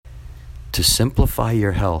To simplify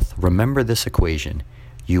your health, remember this equation.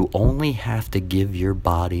 You only have to give your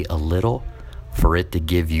body a little for it to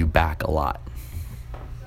give you back a lot.